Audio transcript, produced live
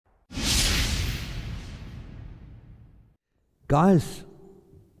Guys,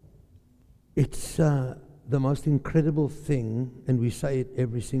 it's the most incredible thing, and we say it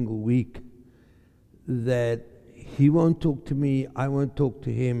every single week, that he won't talk to me, I won't talk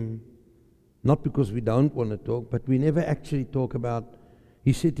to him, not because we don't want to talk, but we never actually talk about.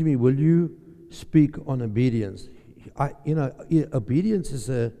 He said to me, will you speak on obedience? Obedience is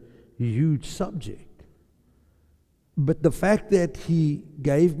a huge subject. But the fact that he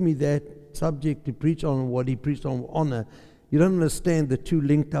gave me that subject to preach on, what he preached on honor, you don't understand, the two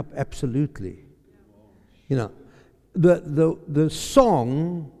linked up absolutely. You know, the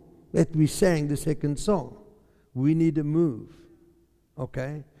song that we sang, the second song, we need to move.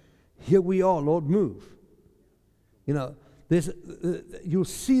 Okay? Here we are, Lord, move. You know, you'll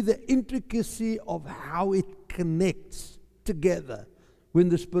see the intricacy of how it connects together when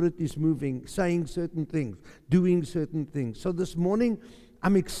the Spirit is moving, saying certain things, doing certain things. So this morning,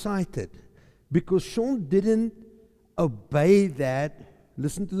 I'm excited because Sean didn't obey that.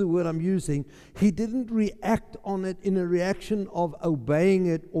 Listen to the word I'm using. He didn't react on it in a reaction of obeying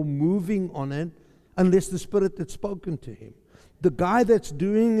it or moving on it unless the Spirit had spoken to him. The guy that's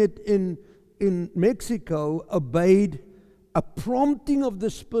doing it in Mexico obeyed a prompting of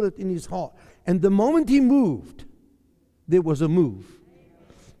the Spirit in his heart. And the moment he moved, there was a move.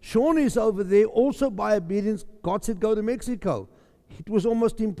 Sean is over there also by obedience. God said, go to Mexico. It was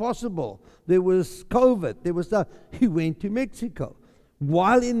almost impossible. There was COVID. There was that. He went to Mexico.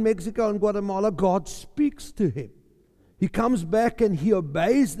 While in Mexico and Guatemala, God speaks to him. He comes back and he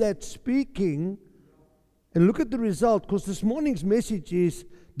obeys that speaking. And look at the result, because this morning's message is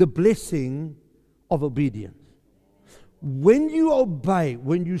the blessing of obedience. When you obey,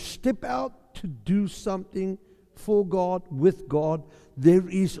 when you step out to do something for God, with God, there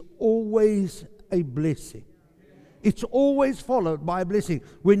is always a blessing. It's always followed by a blessing.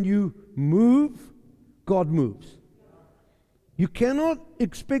 When you move, God moves. You cannot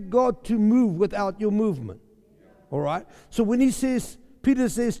expect God to move without your movement. All right? So when Peter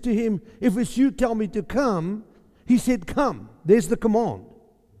says to him, if it's you, tell me to come, he said, come. There's the command.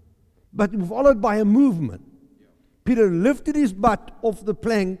 But followed by a movement. Peter lifted his butt off the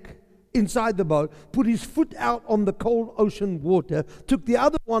plank inside the boat, put his foot out on the cold ocean water, took the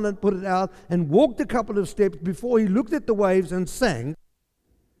other one and put it out, and walked a couple of steps before he looked at the waves and sang.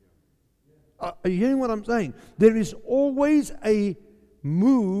 Are you hearing what I'm saying? There is always a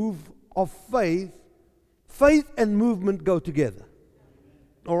move of faith. Faith and movement go together.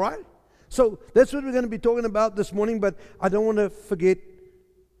 All right? So that's what we're going to be talking about this morning, but I don't want to forget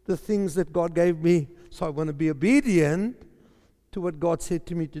the things that God gave me, so I want to be obedient to what God said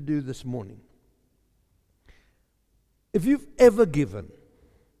to me to do this morning. If you've ever given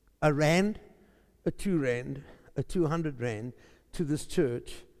a rand, a 2 rand, a 200 rand to this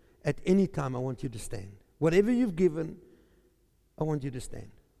church, at any time I want you to stand. Whatever you've given, I want you to stand.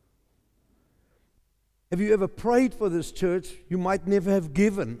 Have you ever prayed for this church? You might never have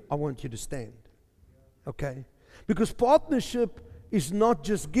given. I want you to stand. Okay? Because partnership is not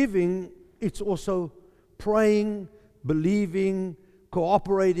just giving, it's also praying, believing,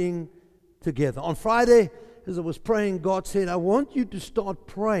 cooperating together. On Friday, as I was praying, God said, I want you to start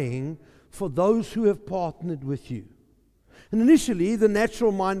praying for those who have partnered with you. And initially, the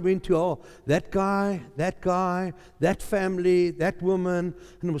natural mind went to, that guy, that family, that woman,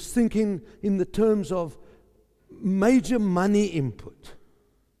 and I was thinking in the terms of major money input.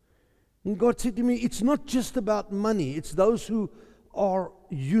 And God said to me, it's not just about money, it's those who are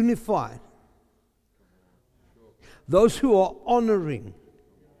unified, those who are honoring,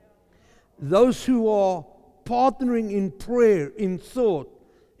 those who are partnering in prayer, in thought,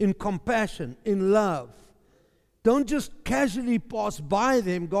 in compassion, in love. Don't just casually pass by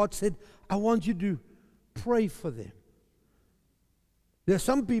them. God said, I want you to pray for them. There are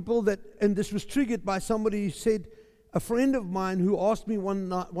some people that, and this was triggered by somebody who said, a friend of mine who asked me one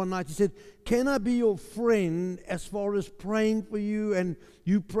night, he said, can I be your friend as far as praying for you and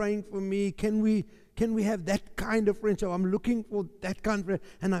you praying for me? Can we have that kind of friend? So I'm looking for that kind of friend,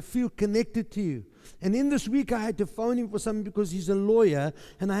 and I feel connected to you. And in this week, I had to phone him for something because he's a lawyer,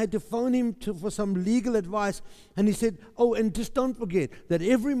 and I had to phone him for some legal advice. And he said, and just don't forget that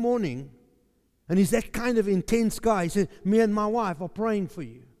every morning, and he's that kind of intense guy, he said, me and my wife are praying for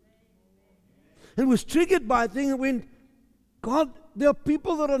you. And it was triggered by a thing that went, God, there are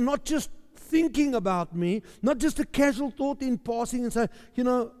people that are not just thinking about me, not just a casual thought in passing and say,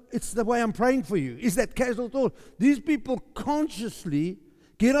 it's the way I'm praying for you. Is that casual thought? These people consciously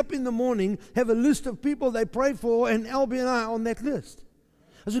get up in the morning, have a list of people they pray for, and Albie and I are on that list.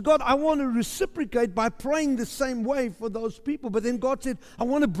 I said, God, I want to reciprocate by praying the same way for those people. But then God said, I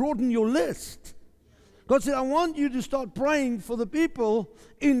want to broaden your list. God said, I want you to start praying for the people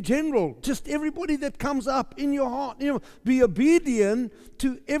in general. Just everybody that comes up in your heart. Be obedient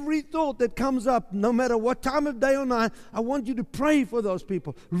to every thought that comes up, no matter what time of day or night. I want you to pray for those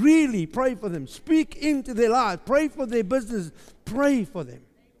people. Really pray for them. Speak into their lives. Pray for their business. Pray for them.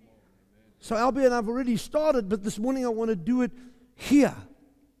 So albeit I've already started, but this morning I want to do it here.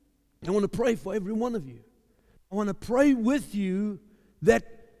 I want to pray for every one of you. I want to pray with you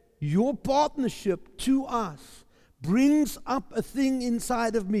that your partnership to us brings up a thing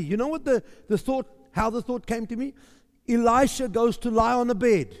inside of me. You know what how the thought came to me? Elisha goes to lie on a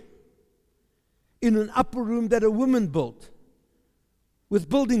bed in an upper room that a woman built with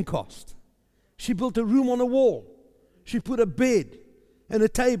building cost. She built a room on a wall. She put a bed and a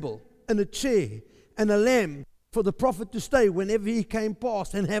table and a chair and a lamb for the prophet to stay whenever he came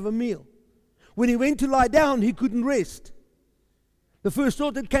past and have a meal. When he went to lie down, he couldn't rest. The first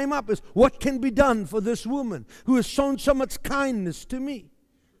thought that came up is, what can be done for this woman who has shown so much kindness to me?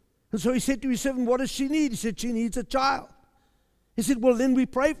 And so he said to his servant, what does she need? He said, she needs a child. He said, well, then we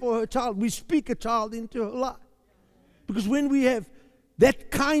pray for her child. We speak a child into her life. Because when we have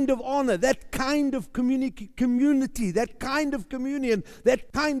that kind of honor, that kind of community, that kind of communion,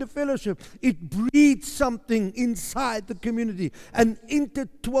 that kind of fellowship, it breeds something inside the community. An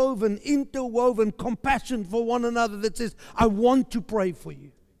interwoven compassion for one another that says, I want to pray for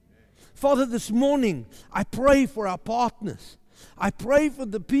you. Father, this morning, I pray for our partners. I pray for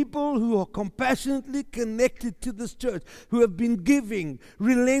the people who are compassionately connected to this church, who have been giving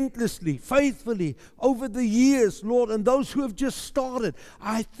relentlessly, faithfully over the years, Lord, and those who have just started.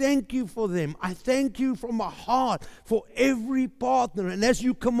 I thank you for them. I thank you from my heart for every partner. And as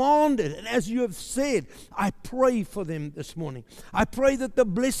you commanded and as you have said, I pray for them this morning. I pray that the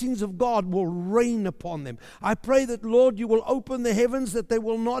blessings of God will rain upon them. I pray that, Lord, you will open the heavens that they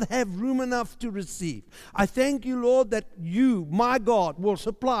will not have room enough to receive. I thank you, Lord, that you, my God, will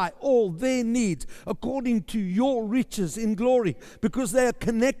supply all their needs according to your riches in glory, because they are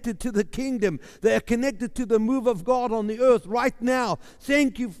connected to the kingdom. They are connected to the move of God on the earth right now.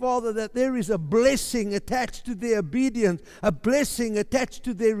 Thank you, Father, that there is a blessing attached to their obedience, a blessing attached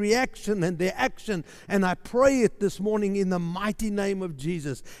to their reaction and their action. And I pray it this morning in the mighty name of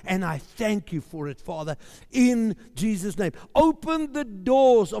Jesus. And I thank you for it, Father, in Jesus' name. Open the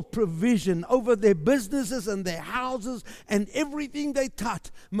doors of provision over their businesses and their houses, and everything they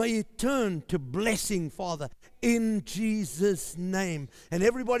touch, may it turn to blessing, Father, in Jesus' name. And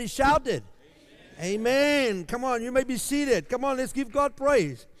everybody shouted, Amen. Come on, you may be seated. Come on, let's give God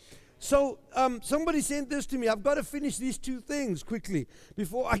praise. So somebody sent this to me. I've got to finish these two things quickly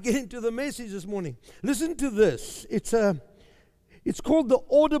before I get into the message this morning. Listen to this. It's called the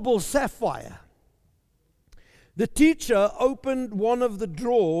Audible Sapphire. The teacher opened one of the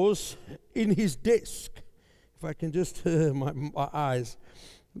drawers in his desk. If I can just, my eyes,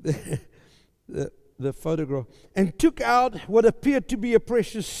 the photograph, and took out what appeared to be a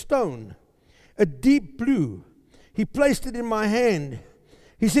precious stone, a deep blue. He placed it in my hand.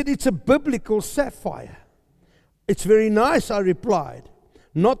 He said, it's a biblical sapphire. It's very nice, I replied,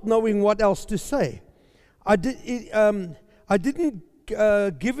 not knowing what else to say. I didn't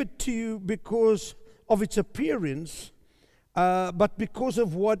give it to you because of its appearance, but because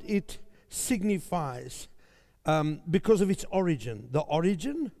of what it signifies. Because of its origin. The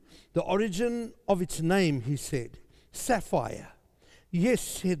origin of its name, he said. Sapphire. Yes,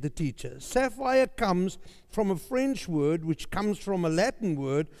 said the teacher. Sapphire comes from a French word, which comes from a Latin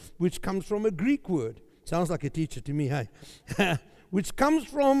word, which comes from a Greek word. Sounds like a teacher to me, hey? Which comes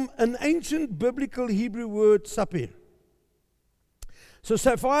from an ancient biblical Hebrew word, sapphire. So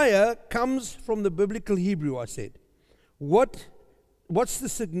sapphire comes from the biblical Hebrew, I said. What's the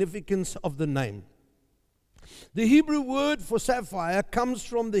significance of the name? The Hebrew word for sapphire comes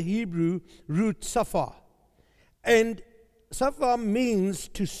from the Hebrew root saphar. And saphar means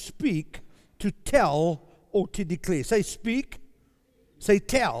to speak, to tell, or to declare. Say speak, say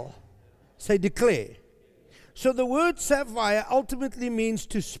tell, say declare. So the word sapphire ultimately means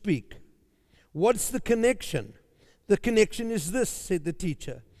to speak. What's the connection? The connection is this, said the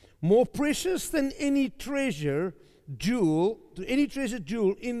teacher. More precious than any treasure jewel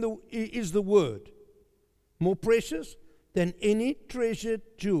is the word. More precious than any treasured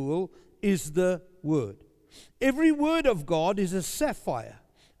jewel is the word. Every word of God is a sapphire,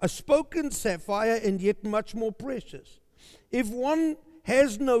 a spoken sapphire, and yet much more precious. If one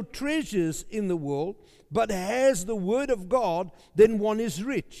has no treasures in the world, but has the word of God, then one is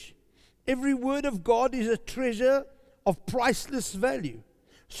rich. Every word of God is a treasure of priceless value.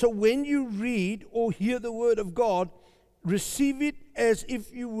 So when you read or hear the word of God, receive it as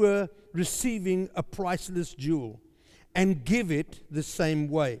if you were receiving a priceless jewel, and give it the same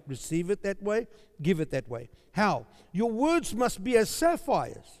way. Receive it that way, give it that way. How? Your words must be as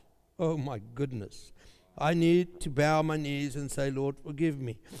sapphires. Oh my goodness. I need to bow my knees and say, Lord, forgive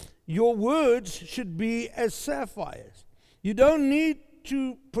me. Your words should be as sapphires. You don't need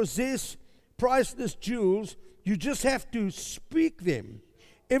to possess priceless jewels. You just have to speak them.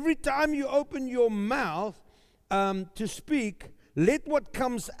 Every time you open your mouth to speak, let what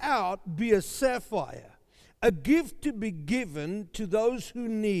comes out be a sapphire, a gift to be given to those who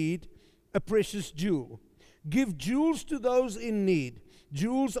need a precious jewel. Give jewels to those in need,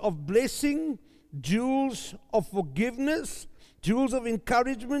 jewels of blessing, jewels of forgiveness, jewels of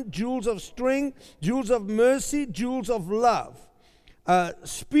encouragement, jewels of strength, jewels of mercy, jewels of love,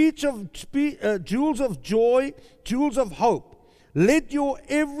 jewels of joy, jewels of hope. Let your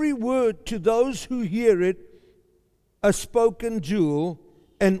every word to those who hear it a spoken jewel,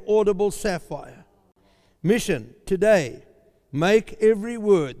 an audible sapphire. Mission today, make every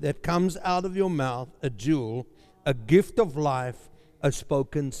word that comes out of your mouth a jewel, a gift of life, a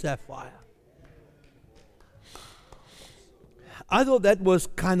spoken sapphire. I thought that was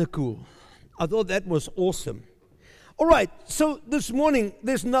kind of cool. I thought that was awesome. All right, so this morning,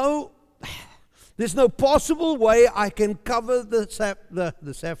 there's no possible way I can cover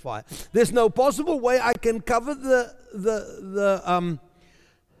the sapphire. There's no possible way I can cover the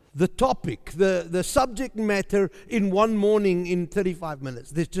topic, the subject matter in one morning in 35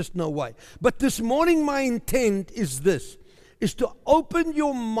 minutes. There's just no way. But this morning, my intent is this, is to open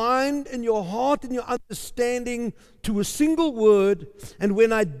your mind and your heart and your understanding to a single word. And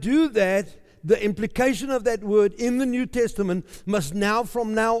when I do that, the implication of that word in the New Testament must now,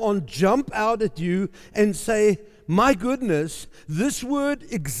 from now on, jump out at you and say, my goodness, this word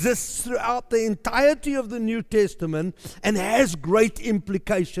exists throughout the entirety of the New Testament and has great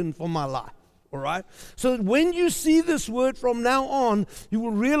implication for my life. All right? So when you see this word from now on, you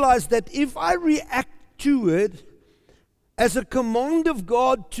will realize that if I react to it as a command of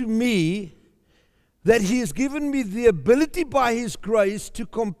God to me, that He has given me the ability by His grace to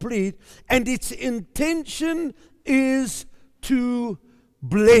complete, and its intention is to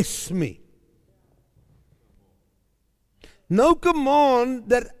bless me. No command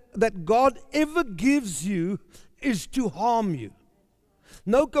that God ever gives you is to harm you.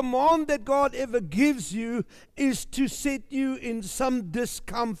 No command that God ever gives you is to set you in some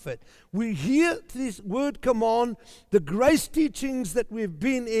discomfort. We hear this word command, the grace teachings that we've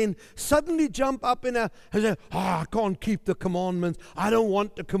been in suddenly jump up in and say, I can't keep the commandments. I don't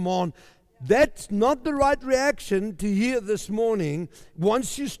want the command. That's not the right reaction to hear this morning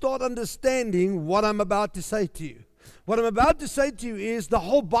once you start understanding what I'm about to say to you. What I'm about to say to you is the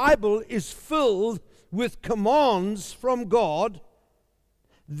whole Bible is filled with commands from God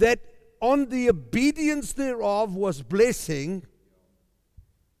that on the obedience thereof was blessing,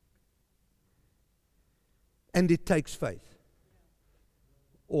 and it takes faith.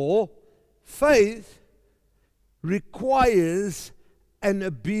 Or faith requires an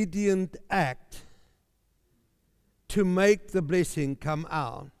obedient act to make the blessing come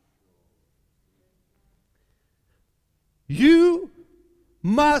out. You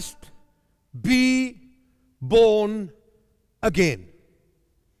must be born again.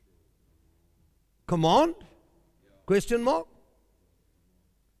 Command? Question mark?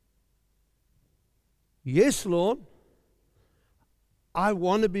 Yes, Lord. I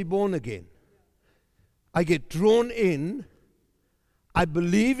want to be born again. I get drawn in. I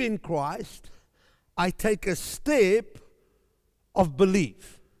believe in Christ. I take a step of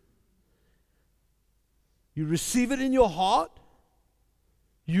belief. You receive it in your heart.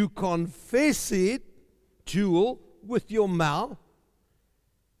 You confess it, Jewel, with your mouth.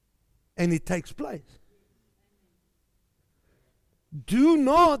 And it takes place. Do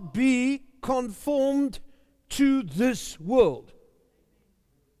not be conformed to this world,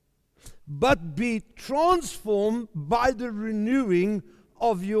 but be transformed by the renewing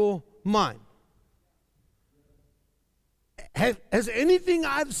of your mind. Has anything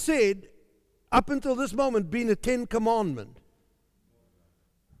I've said up until this moment been a 10 commandment?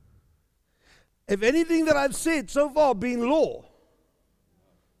 If anything that I've said so far been law?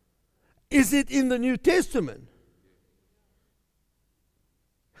 Is it in the New Testament?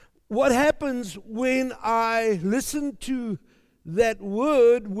 What happens when I listen to that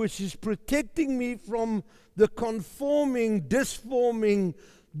word which is protecting me from the conforming, disforming,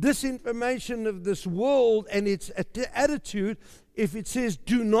 disinformation of this world and its attitude, if it says,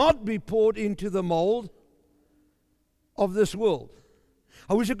 do not be poured into the mold of this world?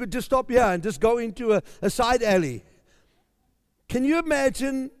 I wish I could just stop here and just go into a side alley Can you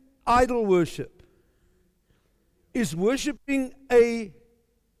imagine idol worship? Is worshiping a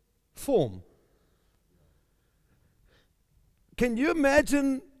form? Can you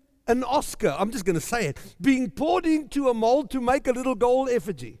imagine an Oscar, I'm just going to say it, being poured into a mold to make a little gold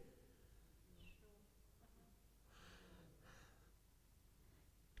effigy?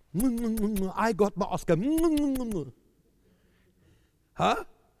 I got my Oscar. Huh?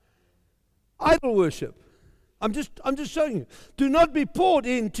 Idol worship. I'm just showing you. Do not be poured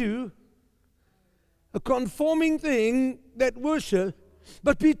into a conforming thing that worship,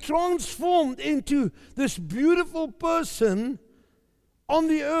 but be transformed into this beautiful person on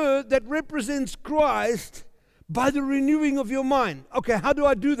the earth that represents Christ by the renewing of your mind. Okay, how do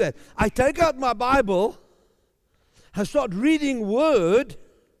I do that? I take out my Bible, I start reading Word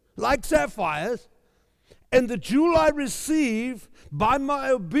like sapphires, and the jewel I receive by my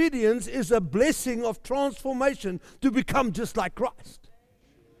obedience is a blessing of transformation to become just like Christ.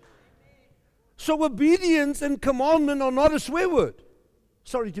 So obedience and commandment are not a swear word.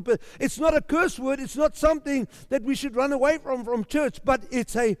 Sorry to put, it's not a curse word. It's not something that we should run away from church, but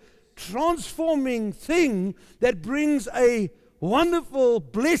it's a transforming thing that brings a wonderful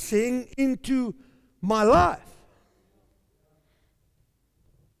blessing into my life.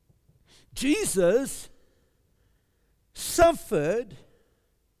 Jesus suffered.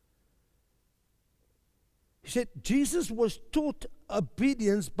 He said Jesus was taught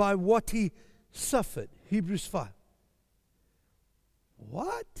obedience by what he suffered. Hebrews 5.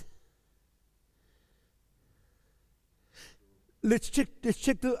 What? Let's check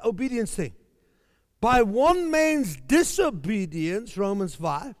the obedience thing. By one man's disobedience, Romans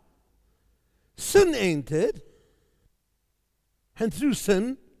 5, sin entered, and through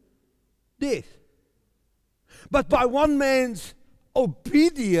sin, death. But by one man's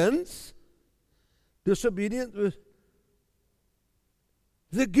obedience, disobedience,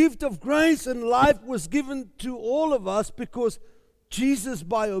 the gift of grace and life was given to all of us because Jesus,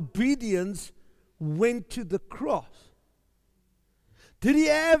 by obedience, went to the cross. Did he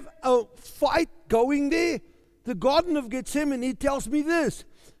have a fight going there? The Garden of Gethsemane tells me this.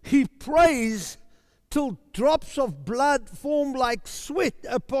 He prays till drops of blood form like sweat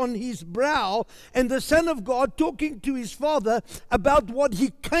upon his brow, and the Son of God, talking to his Father about what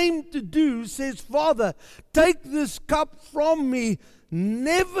he came to do, says, Father, take this cup from me,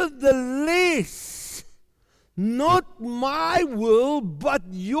 nevertheless, not my will, but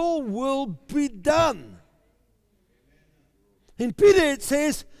your will be done. In Peter it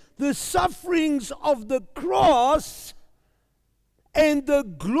says, the sufferings of the cross and the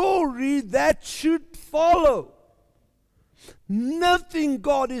glory that should follow. Nothing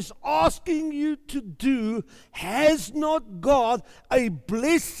God is asking you to do has not got a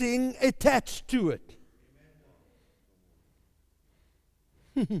blessing attached to it.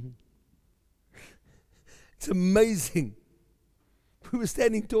 It's amazing. We were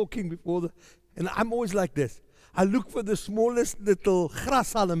standing talking before and I'm always like this. I look for the smallest little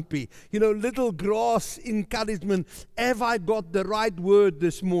grashalmpie, little grass encouragement. Have I got the right word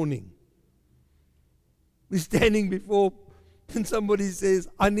this morning? We're standing before, and somebody says,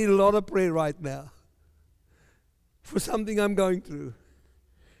 I need a lot of prayer right now for something I'm going through.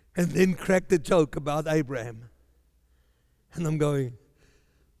 And then cracked a joke about Abraham. And I'm going,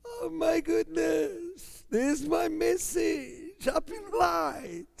 oh my goodness, there's my message up in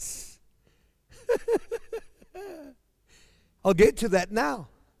lights. I'll get to that now.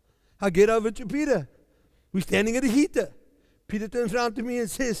 I'll get over to Peter. We're standing at a heater. Peter turns around to me and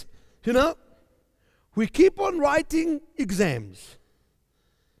says, we keep on writing exams.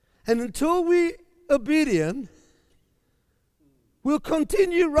 And until we're obedient, we'll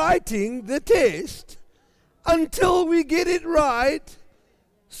continue writing the test until we get it right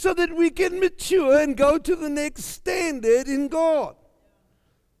so that we can mature and go to the next standard in God.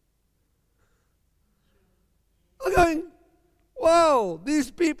 I'm going, wow, these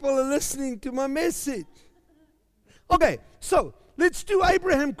people are listening to my message. Okay, so let's do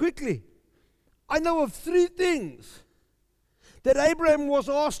Abraham quickly. I know of 3 things that Abraham was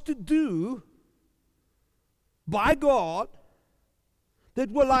asked to do by God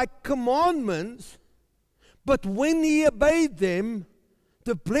that were like commandments, but when he obeyed them,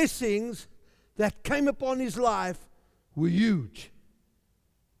 the blessings that came upon his life were huge.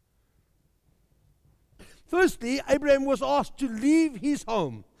 Firstly, Abraham was asked to leave his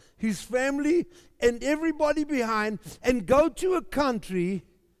home, his family, and everybody behind and go to a country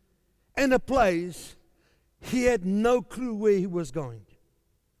and a place he had no clue where he was going.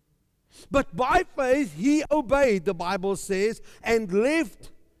 But by faith, he obeyed, the Bible says, and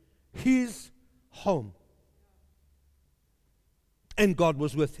left his home. And God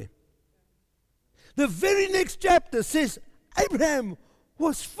was with him. The very next chapter says Abraham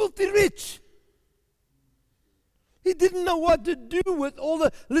was filthy rich. He didn't know what to do with all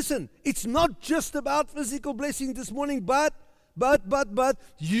the... Listen, it's not just about physical blessing this morning, but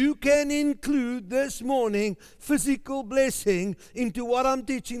you can include this morning physical blessing into what I'm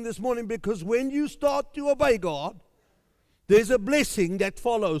teaching this morning, because when you start to obey God, there's a blessing that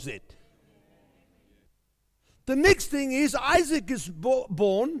follows it. The next thing is Isaac is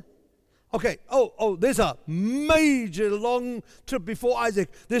born. Okay, there's a major long trip before Isaac.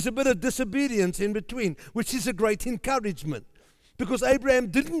 There's a bit of disobedience in between, which is a great encouragement. Because Abraham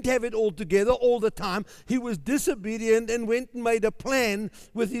didn't have it all together all the time. He was disobedient and went and made a plan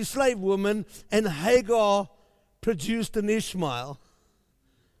with his slave woman, and Hagar produced an Ishmael.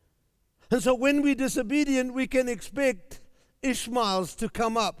 And so when we're disobedient, we can expect Ishmaels to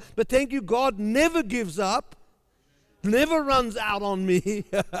come up. But thank you, God never gives up. Never runs out on me.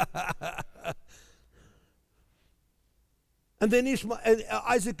 And then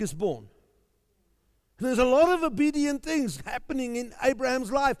Isaac is born. And there's a lot of obedient things happening in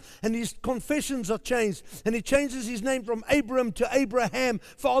Abraham's life, and his confessions are changed. And he changes his name from Abram to Abraham,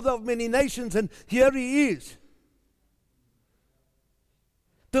 father of many nations, and here he is.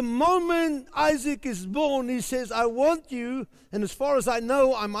 The moment Isaac is born, he says, I want you, and as far as I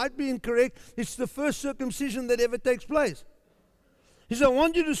know, I might be incorrect, it's the first circumcision that ever takes place. He said, I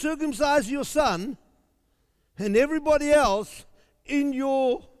want you to circumcise your son, and everybody else in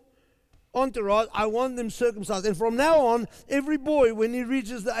your entourage, I want them circumcised. And from now on, every boy, when he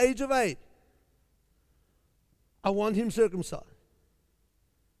reaches the age of 8, I want him circumcised.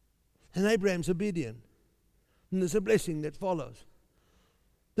 And Abraham's obedient. And there's a blessing that follows.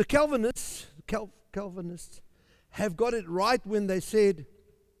 The Calvinists have got it right when they said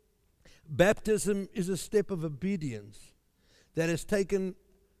baptism is a step of obedience that has taken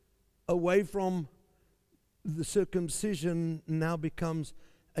away from the circumcision, now becomes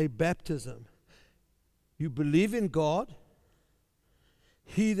a baptism. You believe in God.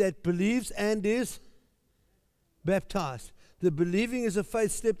 He that believes and is baptized. The believing is a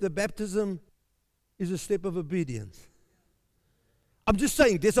faith step. The baptism is a step of obedience. I'm just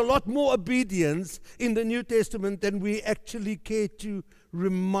saying, there's a lot more obedience in the New Testament than we actually care to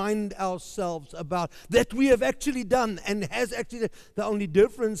remind ourselves about, that we have actually done and has actually. The only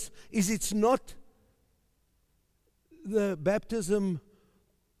difference is it's not the baptism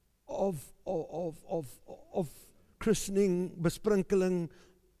of christening, besprinkling,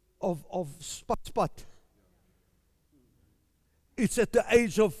 of spot. It's at the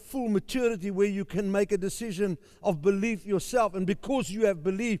age of full maturity where you can make a decision of belief yourself. And because you have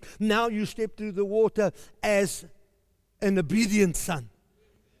believed, now you step through the water as an obedient son.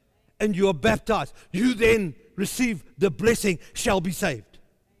 And you are baptized. You then receive the blessing, shall be saved.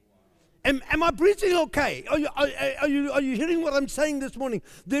 Am I preaching okay? Are you hearing what I'm saying this morning?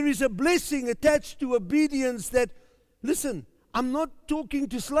 There is a blessing attached to obedience that, listen, I'm not talking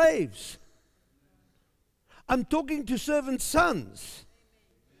to slaves. I'm talking to servant sons.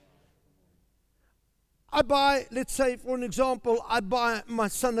 I buy, let's say for an example, I buy my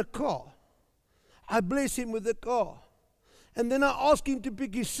son a car. I bless him with a car. And then I ask him to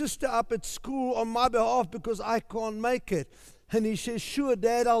pick his sister up at school on my behalf because I can't make it. And he says, sure,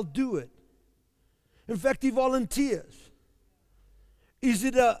 Dad, I'll do it. In fact, he volunteers. Is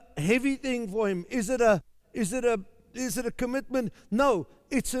it a heavy thing for him? Is it a commitment? No,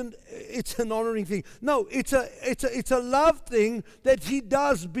 it's an honoring thing. No, it's a love thing that he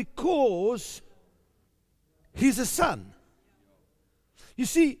does because he's a son. You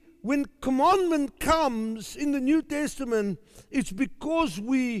see, when commandment comes in the New Testament, it's because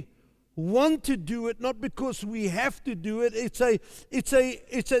we want to do it, not because we have to do it. It's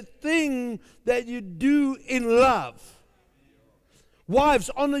a thing that you do in love. Wives,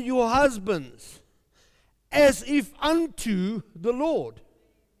 honor your husbands as if unto the Lord.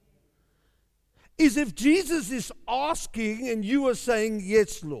 Is if Jesus is asking and you are saying,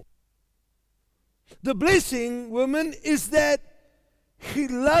 yes, Lord. The blessing, women, is that He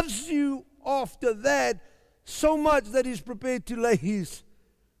loves you after that so much that He's prepared to lay His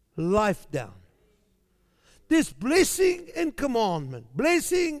life down. This blessing and commandment,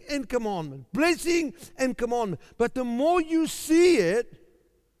 blessing and commandment, blessing and commandment. But the more you see it,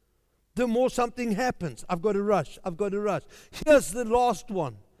 the more something happens. I've got to rush. Here's the last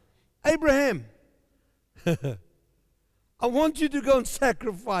one. Abraham, I want you to go and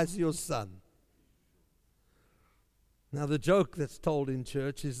sacrifice your son. Now the joke that's told in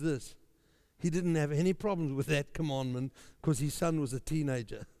church is this. He didn't have any problems with that commandment because his son was a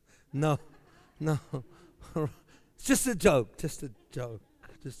teenager. No. It's just a joke, just a joke,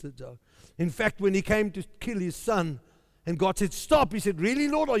 just a joke. In fact, when he came to kill his son, and God said, stop, he said, really,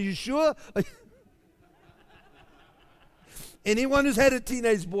 Lord, are you sure? Anyone who's had a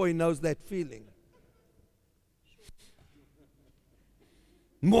teenage boy knows that feeling.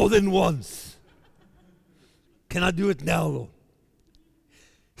 More than once. Can I do it now, Lord?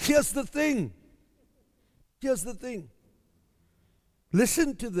 Here's the thing. Here's the thing.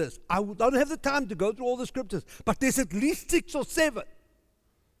 Listen to this. I don't have the time to go through all the scriptures, but there's at least 6 or 7.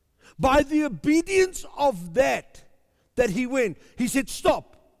 By the obedience of that he went, he said,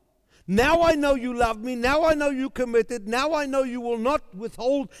 stop. Now I know you love me. Now I know you committed. Now I know you will not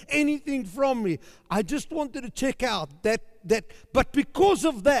withhold anything from me. I just wanted to check out that. But because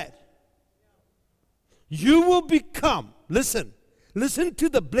of that, you will become, listen to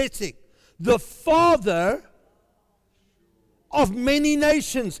the blessing, the father of many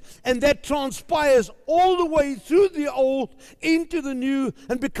nations. And that transpires all the way through the old into the new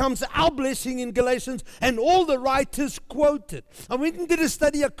and becomes our blessing in Galatians, and all the writers quote it. I went and did a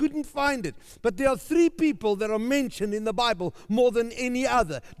study, I couldn't find it, but there are 3 people that are mentioned in the Bible more than any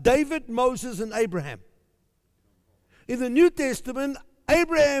other: David, Moses, and Abraham. In the New Testament,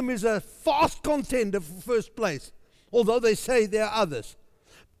 Abraham is a fast contender for first place, although they say there are others.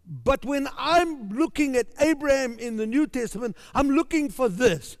 But when I'm looking at Abraham in the New Testament, I'm looking for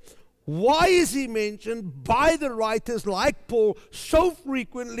this. Why is he mentioned by the writers like Paul so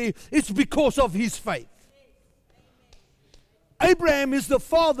frequently? It's because of his faith. Abraham is the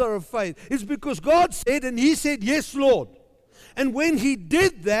father of faith. It's because God said, and he said, yes, Lord. And when he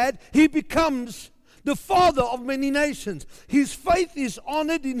did that, he becomes the father of many nations. His faith is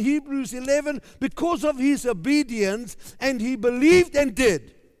honored in Hebrews 11 because of his obedience, and he believed and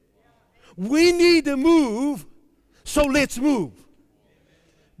did. We need a move, so let's move.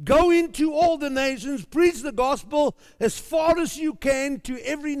 Go into all the nations, preach the gospel as far as you can to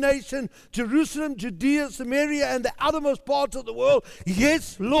every nation, Jerusalem, Judea, Samaria, and the outermost parts of the world.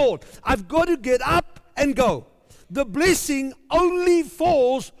 Yes, Lord, I've got to get up and go. The blessing only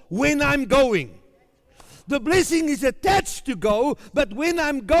falls when I'm going. The blessing is attached to go, but when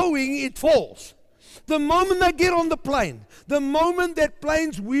I'm going, it falls. The moment I get on the plane, the moment that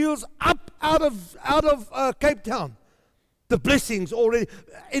plane's wheels up out of Cape Town, the blessings already.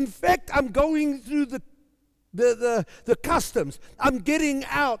 In fact, I'm going through the customs. I'm getting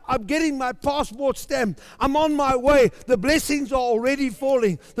out. I'm getting my passport stamped. I'm on my way. The blessings are already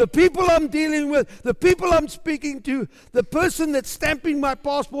falling. The people I'm dealing with, the people I'm speaking to, the person that's stamping my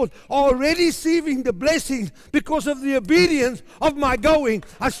passport are already receiving the blessings because of the obedience of my going.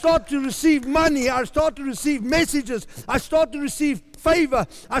 I start to receive money. I start to receive messages. I start to receive favor.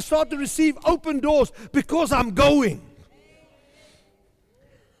 I start to receive open doors because I'm going.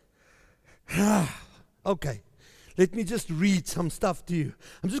 Okay, let me just read some stuff to you.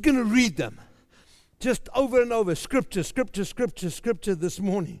 I'm just going to read them. Just over and over. Scripture this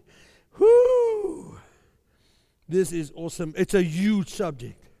morning. Whoo! This is awesome. It's a huge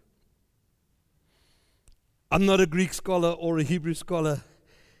subject. I'm not a Greek scholar or a Hebrew scholar,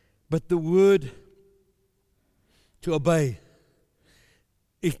 but the word to obey,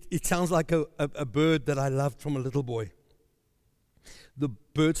 it sounds like a bird that I loved from a little boy. The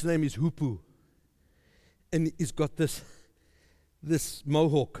bird's name is Hupu. And he's got this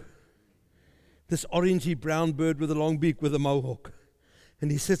mohawk. This orangey brown bird with a long beak with a mohawk.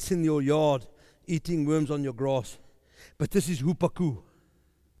 And he sits in your yard eating worms on your grass. But this is hupaku.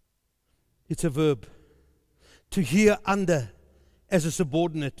 It's a verb. To hear under as a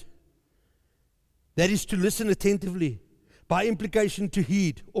subordinate. That is to listen attentively. By implication, to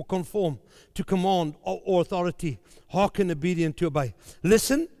heed or conform, to command or authority. Hearken, obedient, to obey.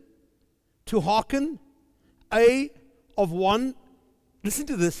 Listen, to hearken, of one, listen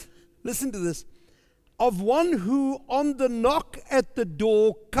to this, of one who on the knock at the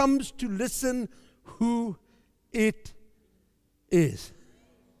door comes to listen who it is.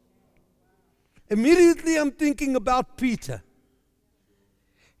 Immediately I'm thinking about Peter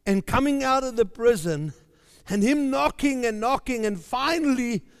and coming out of the prison and him knocking, and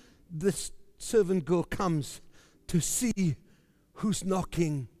finally this servant girl comes to see who's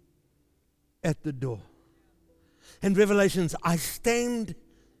knocking at the door. And Revelations, I stand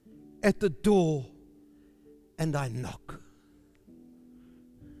at the door and I knock.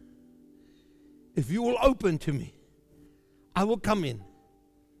 If you will open to me, I will come in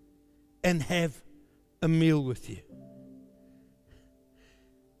and have a meal with you.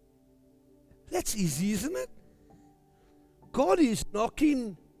 That's easy, isn't it? God is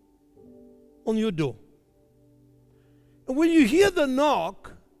knocking on your door. And when you hear the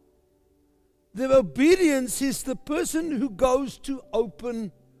knock, The obedience is the person who goes to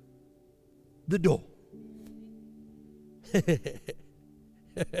open the door.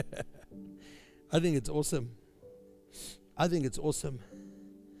 I think it's awesome. I think it's awesome.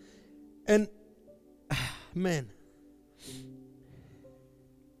 And man,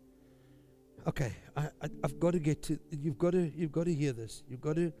 okay, I've got to get to. You've got to hear this. You've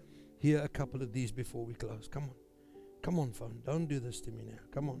got to hear a couple of these before we close. Come on, phone. Don't do this to me now.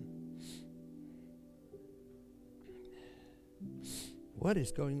 Come on. What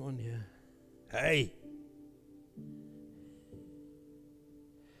is going on here? Hey.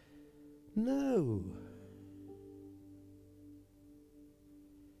 No.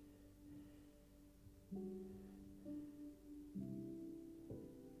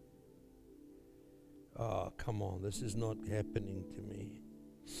 Oh, come on. This is not happening to me.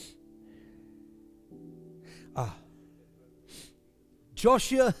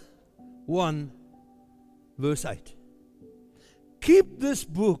 Joshua 1, verse 8. Keep this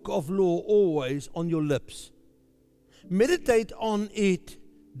book of law always on your lips. Meditate on it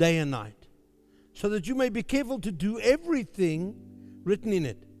day and night, so that you may be careful to do everything written in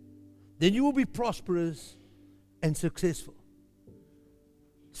it. Then you will be prosperous and successful.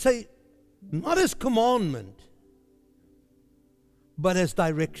 Say, not as commandment, but as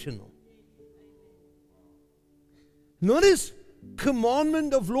directional. Not as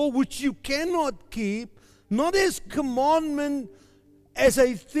commandment of law which you cannot keep, not as commandment as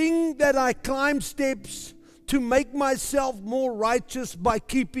a thing that I climb steps to make myself more righteous by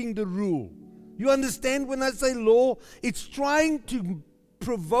keeping the rule. You understand when I say law? It's trying to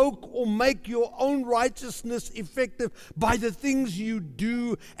provoke or make your own righteousness effective by the things you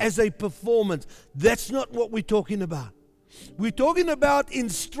do as a performance. That's not what we're talking about. We're talking about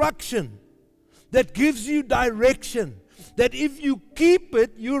instruction that gives you direction. That if you keep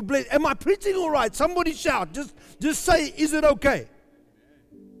it, you're blessed. Am I preaching all right? Somebody shout. Just say, is it okay?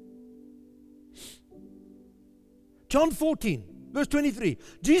 John 14, verse 23.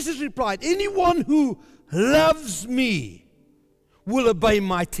 Jesus replied, anyone who loves me will obey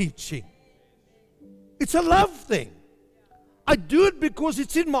my teaching. It's a love thing. I do it because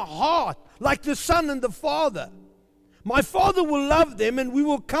it's in my heart, like the Son and the Father. My Father will love them, and we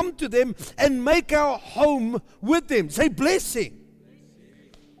will come to them and make our home with them. Say blessing.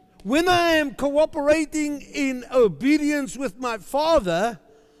 When I am cooperating in obedience with my Father,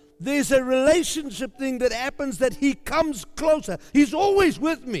 there's a relationship thing that happens that He comes closer. He's always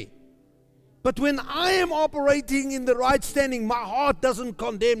with me. But when I am operating in the right standing, my heart doesn't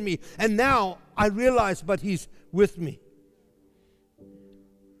condemn me. And now I realize, but He's with me.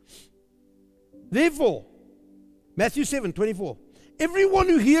 Therefore, Matthew 7:24. Everyone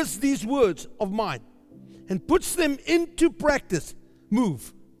who hears these words of mine and puts them into practice,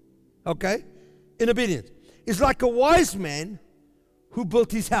 move, okay, in obedience, is like a wise man who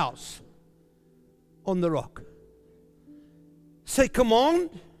built his house on the rock. Say command,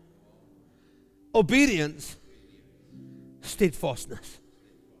 obedience, steadfastness.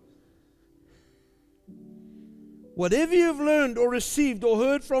 Whatever you've learned or received or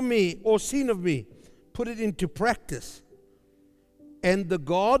heard from me or seen of me, put it into practice, and the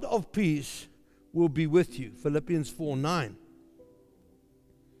God of peace will be with you. Philippians 4:9.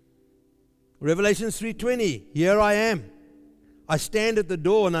 Revelation 3:20. Here I am. I stand at the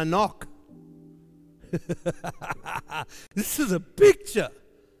door and I knock. This is a picture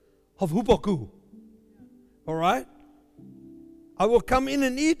of Hupaku. All right? I will come in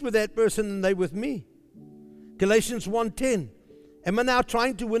and eat with that person and they with me. Galatians 1:10. Am I now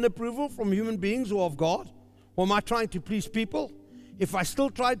trying to win approval from human beings or of God? Or am I trying to please people? If I still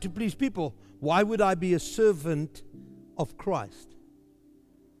tried to please people, why would I be a servant of Christ?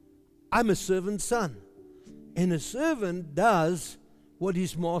 I'm a servant's son. And a servant does what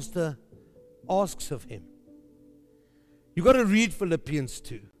his master asks of him. You've got to read Philippians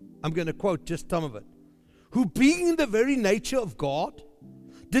 2. I'm going to quote just some of it. Who being in the very nature of God,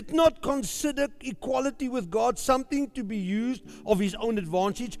 did not consider equality with God something to be used of his own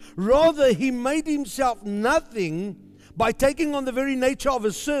advantage. Rather, he made himself nothing by taking on the very nature of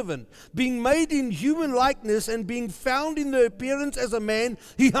a servant. Being made in human likeness and being found in the appearance as a man,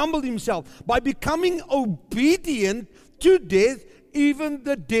 he humbled himself by becoming obedient to death, even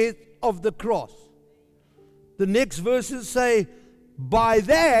the death of the cross. The next verses say, by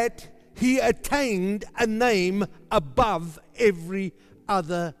that he attained a name above every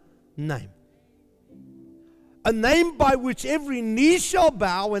other name. A name by which every knee shall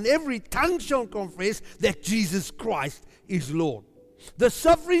bow and every tongue shall confess that Jesus Christ is Lord. The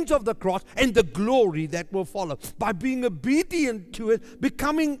sufferings of the cross and the glory that will follow. By being obedient to it,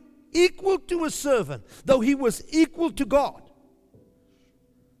 becoming equal to a servant, though he was equal to God.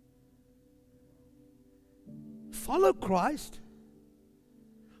 Follow Christ.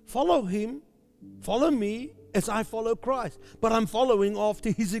 Follow him. Follow me as I follow Christ. But I'm following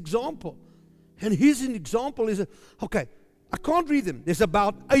after his example. And his example is, okay, I can't read them. There's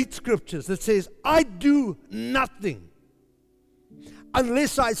about 8 scriptures that says, I do nothing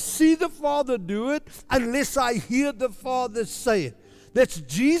unless I see the Father do it, unless I hear the Father say it. That's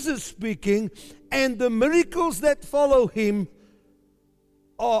Jesus speaking, and the miracles that follow him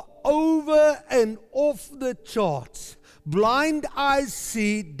are over and off the charts. Blind eyes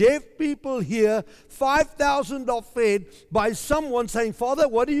see, deaf people hear, 5,000 are fed by someone saying, Father,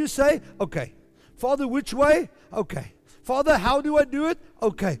 what do you say? Okay. Father, which way? Okay. Father, how do I do it?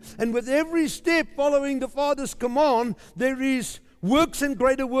 Okay. And with every step following the Father's command, there is works and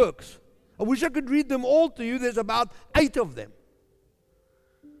greater works. I wish I could read them all to you. There's about 8 of them.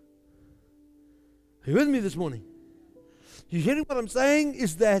 Are you with me this morning? You hearing what I'm saying?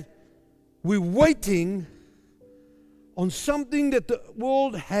 Is that we're waiting on something that the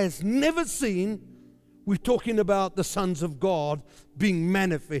world has never seen. We're talking about the sons of God being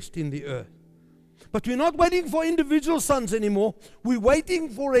manifest in the earth. But we're not waiting for individual sons anymore. We're waiting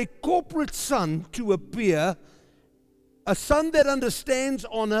for a corporate son to appear. A son that understands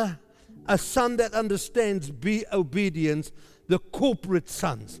honor. A son that understands obedience. The corporate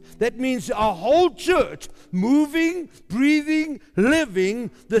sons. That means our whole church moving, breathing,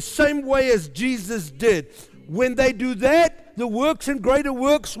 living the same way as Jesus did. When they do that, the works and greater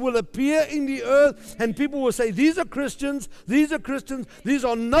works will appear in the earth, and people will say, these are Christians, these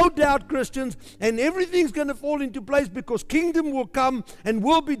are no doubt Christians, and everything's going to fall into place because kingdom will come and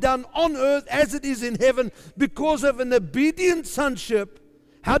will be done on earth as it is in heaven because of an obedient sonship.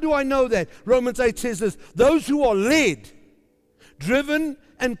 How do I know that? Romans 8 says this, those who are led, driven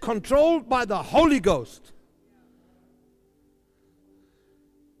and controlled by the Holy Ghost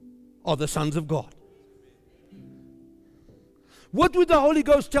are the sons of God. What would the Holy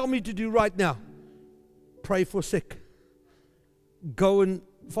Ghost tell me to do right now? Pray for sick. Go and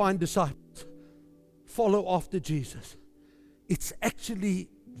find disciples. Follow after Jesus. It's actually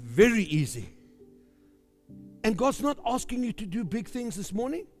very easy. And God's not asking you to do big things this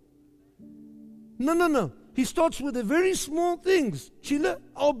morning. No. He starts with the very small things. Sheila,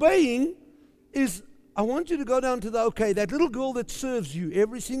 obeying is, I want you to go down to that little girl that serves you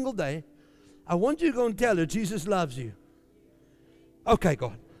every single day. I want you to go and tell her Jesus loves you. Okay,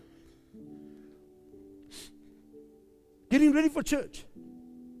 God. Getting ready for church.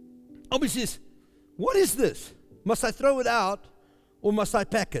 Obi says, what is this? Must I throw it out or must I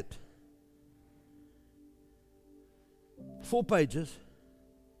pack it? 4 pages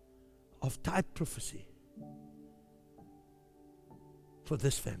of type prophecy for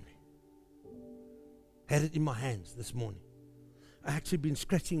this family. Had it in my hands this morning. I actually been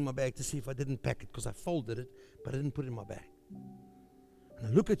scratching my bag to see if I didn't pack it because I folded it, but I didn't put it in my bag. And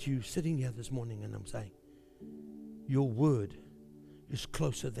I look at you sitting here this morning and I'm saying, your word is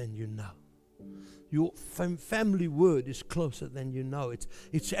closer than you know. Your family word is closer than you know.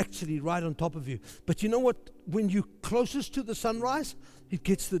 It's actually right on top of you. But you know what? When you're closest to the sunrise, it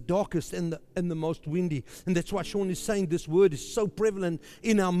gets the darkest and the most windy. And that's why Sean is saying this word is so prevalent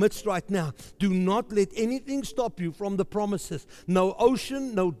in our midst right now. Do not let anything stop you from the promises. No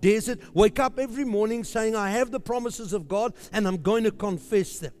ocean, no desert. Wake up every morning saying, I have the promises of God and I'm going to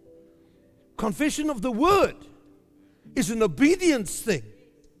confess them. Confession of the word is an obedience thing.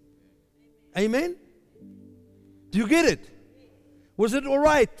 Amen? Do you get it? Was it all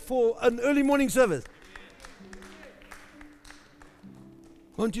right for an early morning service?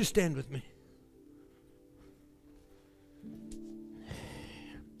 Won't you stand with me?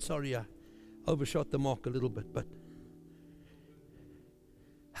 Sorry, I overshot the mark a little bit, but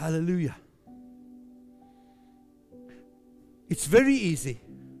hallelujah. It's very easy.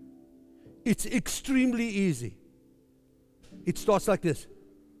 It's extremely easy. It starts like this.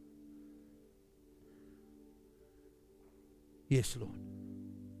 Yes, Lord.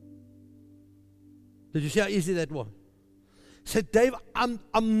 Did you see how easy that was? Said, Dave, I'm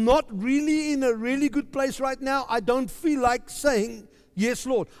not really in a really good place right now. I don't feel like saying, yes,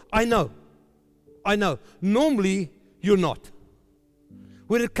 Lord. I know. Normally, you're not.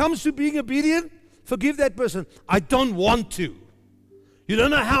 When it comes to being obedient, forgive that person. I don't want to. You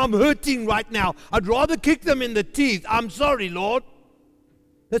don't know how I'm hurting right now. I'd rather kick them in the teeth. I'm sorry, Lord.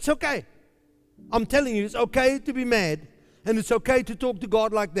 That's okay. I'm telling you, it's okay to be mad. And it's okay to talk to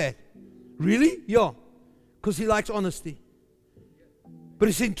God like that. Really? Yeah. Because He likes honesty. But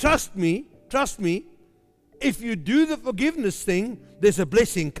He's saying, trust me, if you do the forgiveness thing, there's a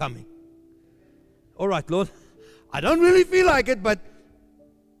blessing coming. All right, Lord, I don't really feel like it, but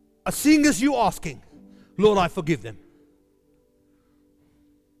seeing as you asking, Lord, I forgive them.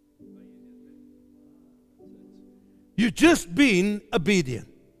 You've just been obedient.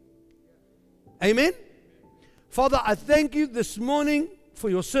 Amen? Father, I thank you this morning for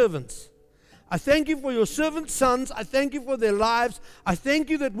your servants. I thank you for your servant sons. I thank you for their lives. I thank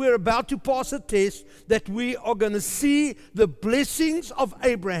you that we're about to pass a test, that we are going to see the blessings of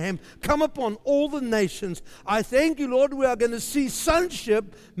Abraham come upon all the nations. I thank you, Lord, we are going to see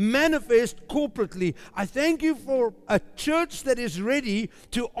sonship manifest corporately. I thank you for a church that is ready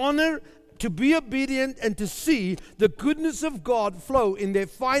to honor, to be obedient, and to see the goodness of God flow in their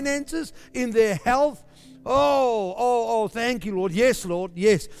finances, in their health. Oh, thank you, Lord. Yes, Lord,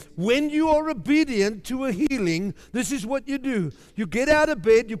 yes. When you are obedient to a healing, this is what you do. You get out of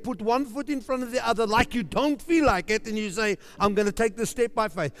bed, you put one foot in front of the other like you don't feel like it, and you say, I'm going to take this step by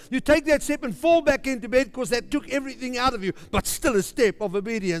faith. You take that step and fall back into bed because that took everything out of you, but still a step of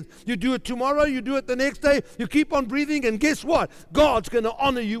obedience. You do it tomorrow, you do it the next day, you keep on breathing, and guess what? God's going to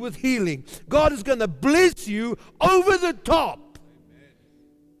honor you with healing. God is going to bless you over the top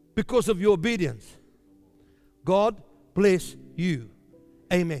because of your obedience. God bless you.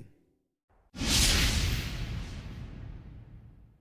 Amen.